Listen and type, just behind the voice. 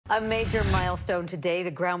A major milestone today,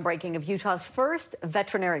 the groundbreaking of Utah's first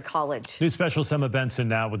veterinary college. News specialist Emma Benson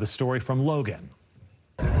now with a story from Logan.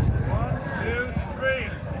 1, 2, 3.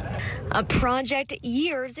 A project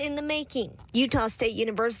years in the making. Utah State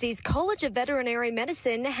University's College of Veterinary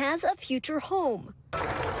Medicine has a future home.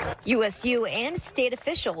 USU and state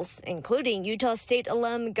officials, including Utah State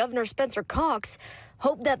alum Governor Spencer Cox,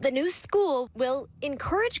 hope that the new school will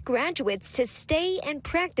encourage graduates to stay and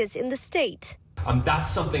practice in the state. That's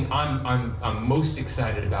something I'm most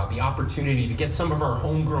excited about, the opportunity to get some of our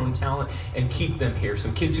homegrown talent and keep them here.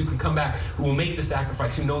 Some kids who can come back, who will make the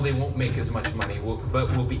sacrifice, who know they won't make as much money,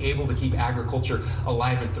 but will be able to keep agriculture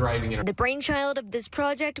alive and thriving. The brainchild of this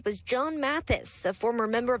project was John Mathis, a former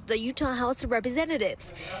member of the Utah House of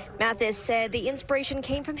Representatives. Mathis said the inspiration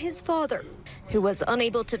came from his father, who was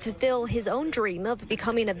unable to fulfill his own dream of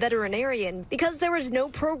becoming a veterinarian because there was no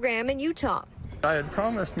program in Utah. I had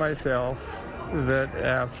promised myself that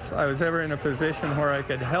if I was ever in a position where I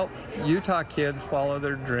could help Utah kids follow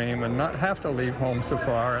their dream and not have to leave home so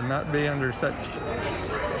far and not be under such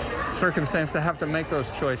circumstance to have to make those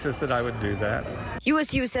choices, that I would do that.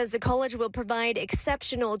 USU says the college will provide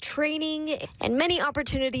exceptional training and many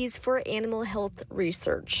opportunities for animal health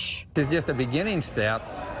research. It's just a beginning step.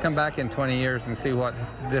 Come back in 20 years and see what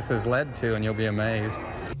this has led to, and you'll be amazed.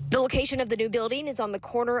 The location of the new building is on the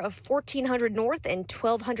corner of 1400 North and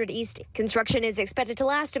 1200 East. Construction is expected to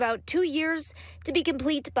last about 2 years to be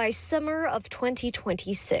complete by summer of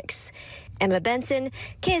 2026. Emma Benson,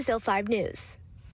 KSL 5 News.